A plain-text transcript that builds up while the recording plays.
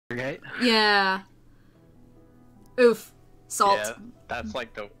Yeah. Oof. Salt. Yeah, that's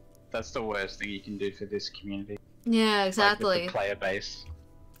like that's the worst thing you can do for this community. Yeah, exactly. Like with the player base.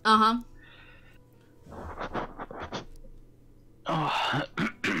 Uh-huh. Oh.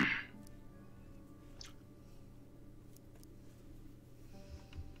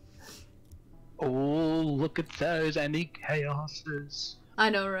 Oh, look at those anti-chaoses. I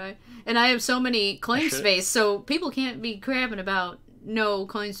know, right? And I have so many claim space, so people can't be crapping about no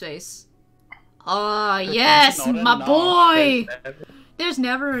claim space. Ah, yes, my boy! There's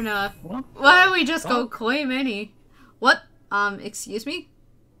never enough. Why don't we just go claim any? What? Excuse me?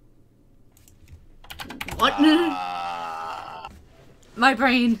 What? My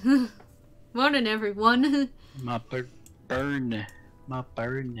brain. Morning, everyone. My burn. My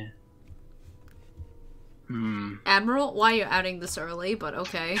burn. Admiral? Why are you outing this early? But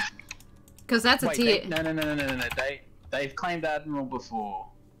okay. Because that's a T. No. They've claimed Admiral before.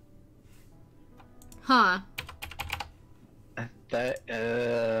 Huh.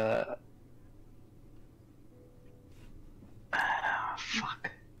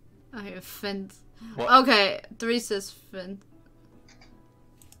 Fuck. I have Finn. What? Okay, 3 says Finn.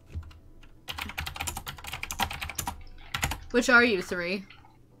 Which are you, 3?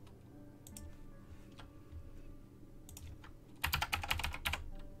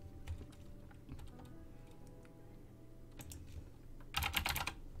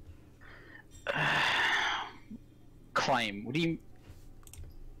 Claim? What do you...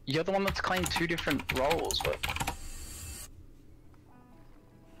 You're the one that's claimed 2 different roles, what?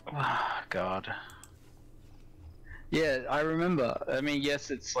 Oh, God. Yeah, I remember. I mean, yes,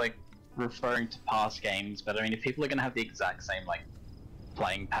 it's like referring to past games, but I mean, if people are gonna have the exact same, like,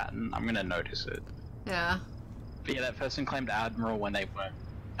 playing pattern, I'm gonna notice it. Yeah. But yeah, that person claimed Admiral when they weren't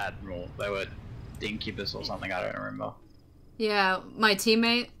Admiral. They were Incubus or something, I don't remember. Yeah, my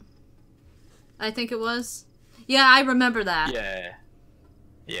teammate, I think it was. Yeah, I remember that. Yeah.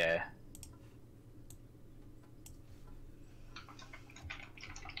 Yeah.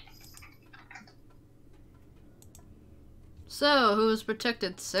 So, who was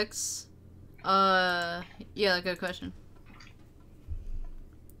protected? 6? Yeah, good question.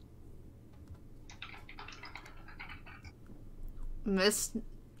 Miss...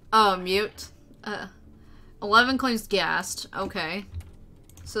 Oh, mute. 11 claims gassed. Okay.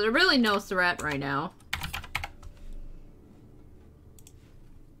 So there's really no threat right now.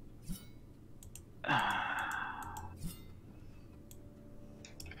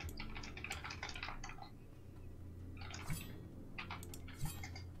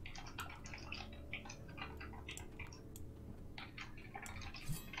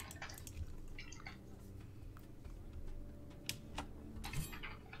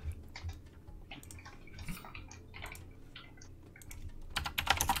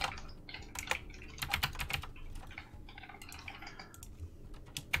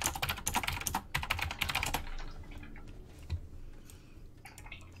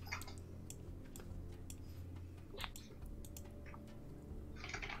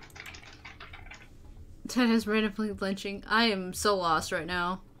 Ted is randomly lynching. I am so lost right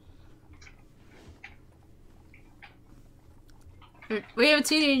now. We have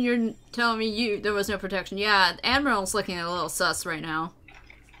TD and you're telling me there was no protection. Yeah, Admiral's looking a little sus right now.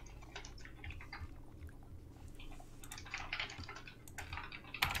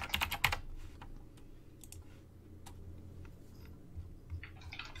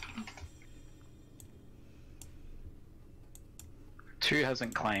 Two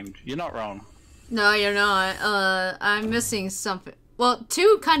hasn't claimed. You're not wrong. No, you're not. I'm missing something. Well,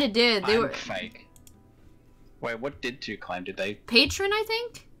 2 kind of did. They were fake. Wait, what did 2 claim? Did they? Patron, I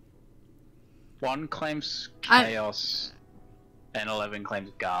think? 1 claims Chaos, and 11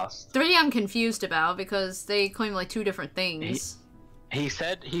 claims Ghast. 3 I'm confused about because they claim like 2 different things. He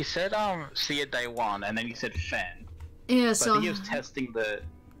said see it day 1, and then he said Fen. Yeah, so I think he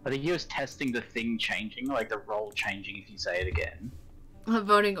was testing the thing changing, like the role changing if you say it again.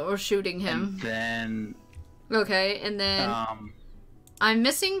 Voting or shooting him. And then... Okay, and then... I'm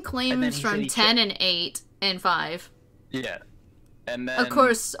missing claims from 10 and 8 and 5. Yeah. And then... Of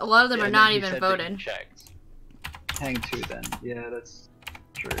course, a lot of them are not even voted. Hang 2 then. Yeah, that's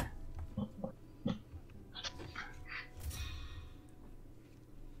true.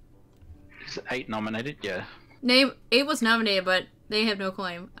 Is 8 nominated? Yeah. 8 was nominated, but they have no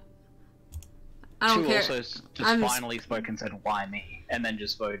claim. I don't care. 2 also just finally spoke and said, why me? And then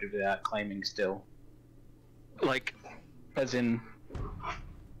just voted without claiming still. Like, as in...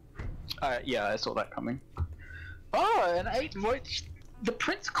 yeah, I saw that coming. Oh, an 8 votes the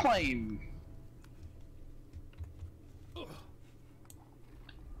Prince claim!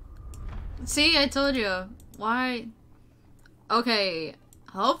 See, I told you. Why? Okay,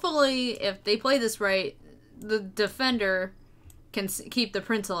 hopefully, if they play this right, the defender can keep the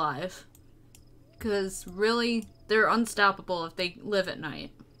prince alive. Because, really, they're unstoppable if they live at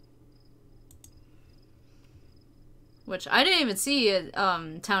night. Which, I didn't even see a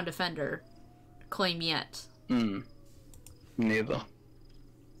town defender claim yet. Neither.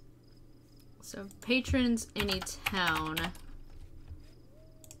 So, patrons any town.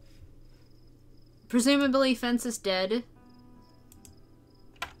 Presumably, fence is dead.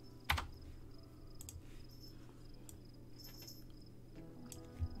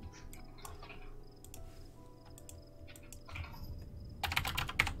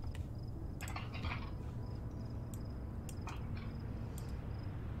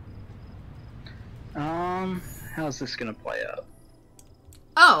 How's this gonna play out?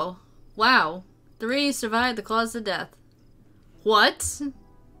 Oh, wow. ThE survived the claws of death. What?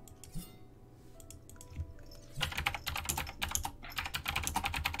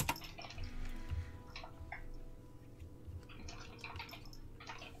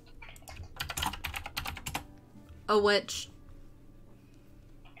 A witch.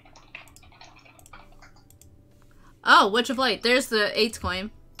 Oh, Witch of Light. There's the 8th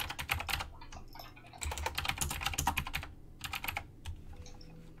claim.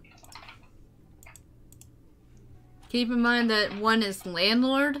 Keep in mind that one is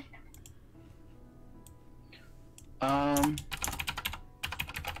landlord.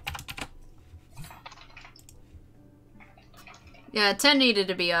 Yeah, 10 needed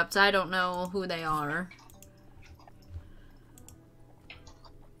to be upped. I don't know who they are.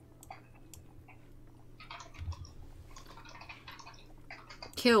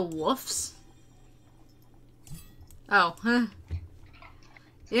 Kill wolves? Oh, huh.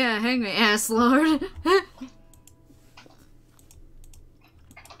 Yeah, hang me, ass lord.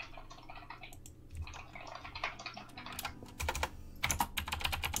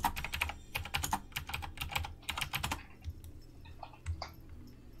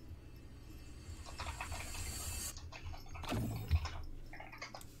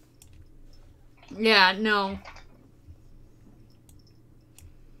 Yeah, no.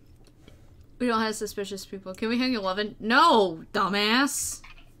 We don't have suspicious people. Can we hang 11? No, dumbass.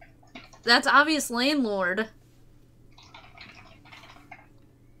 That's obvious landlord.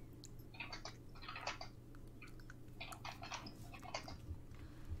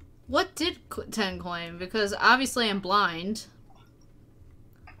 What did 10 claim? Because obviously I'm blind.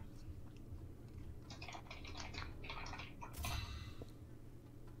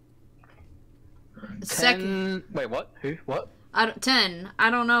 Second. Wait, what? Who? What? 10. I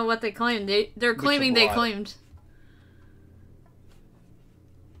don't know what they claimed. They're claiming they claimed.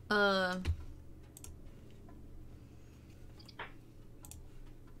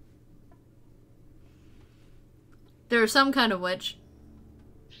 There's some kind of witch.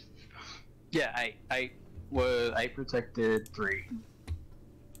 Yeah, 8. 8 were 8 protected, 3.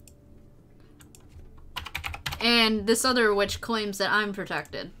 And this other witch claims that I'm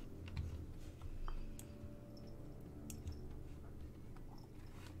protected.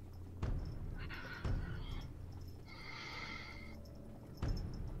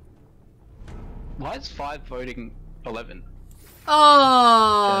 Why is 5 voting 11?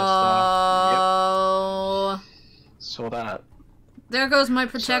 Oh. Yep. Saw that. There goes my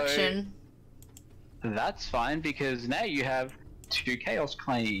protection. So, that's fine because now you have 2 chaos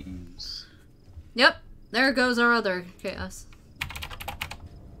claims. Yep. There goes our other chaos.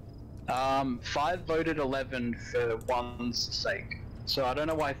 5 voted 11 for 1's sake. So I don't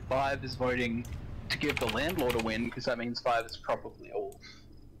know why 5 is voting to give the landlord a win, because that means 5 is probably all.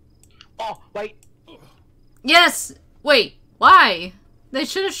 Oh, wait! Yes! Wait, why? They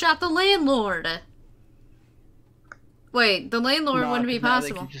should have shot the landlord. Wait, the landlord wouldn't be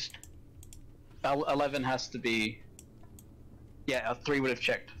possible. Just... 11 has to be... Yeah, 3 would have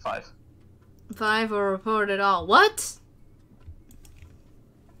checked 5. 5 or reported all. What?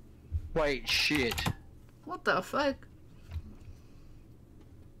 Wait, shit. What the fuck?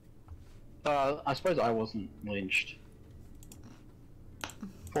 I suppose I wasn't lynched.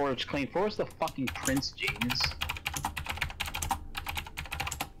 4 is clean. 4 is the fucking prince, genius.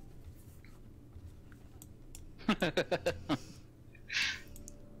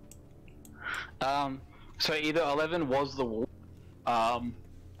 So either 11 was the wolf, and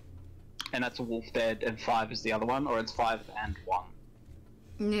that's a wolf dead, and 5 is the other one, or it's 5 and 1.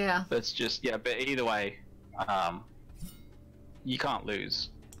 Yeah. That's just, yeah, but either way, you can't lose.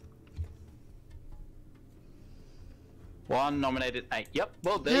 1 nominated 8. Yep,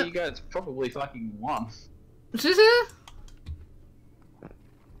 well there you go, it's probably fucking 1.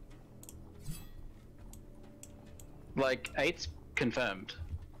 Like, 8's confirmed.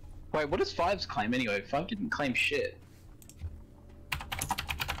 Wait, what does 5's claim anyway? 5 didn't claim shit.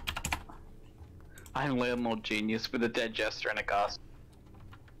 I'm landlord genius with a dead jester and a ghast.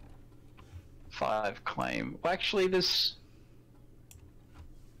 5 claim. Well, actually, this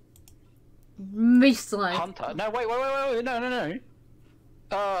Beastlife. Hunter. No, wait,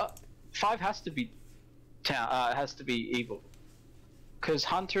 no. 5 has to be town. Has to be evil. Because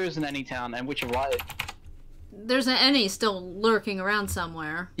Hunter is in any town, and Witch of Light. There's an any still lurking around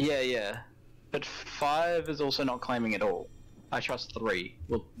somewhere. Yeah. But 5 is also not claiming at all. I trust 3.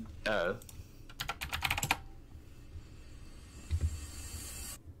 Well,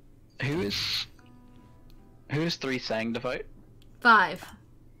 Who is 3 saying to vote? 5.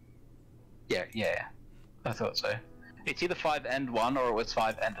 Yeah. I thought so. It's either 5 and 1, or it's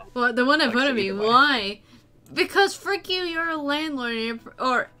 5 and 1. Well, the one in front of me, either way. why? Because frick you, you're a landlord,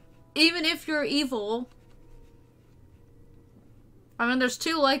 or even if you're evil. I mean, there's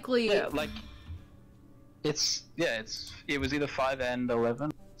two likely. Yeah, like it was either 5 and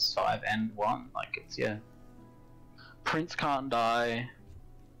 11. It's 5 and 1. Like it's Prince can't die,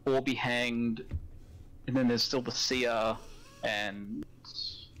 or be hanged, and then there's still the seer and.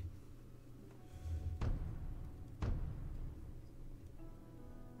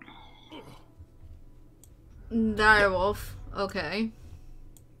 Direwolf. Okay.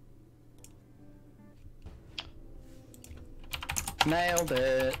 Nailed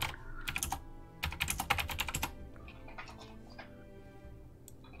it.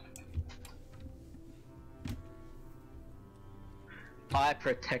 I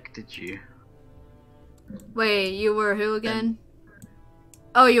protected you. Wait, you were who again?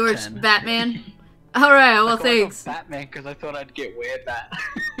 Oh, you were 10. Batman? Alright, well, thanks. Batman, because I thought I'd get weird that.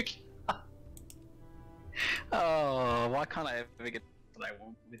 Oh, why can't I ever get what I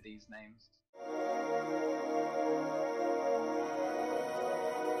want with these names?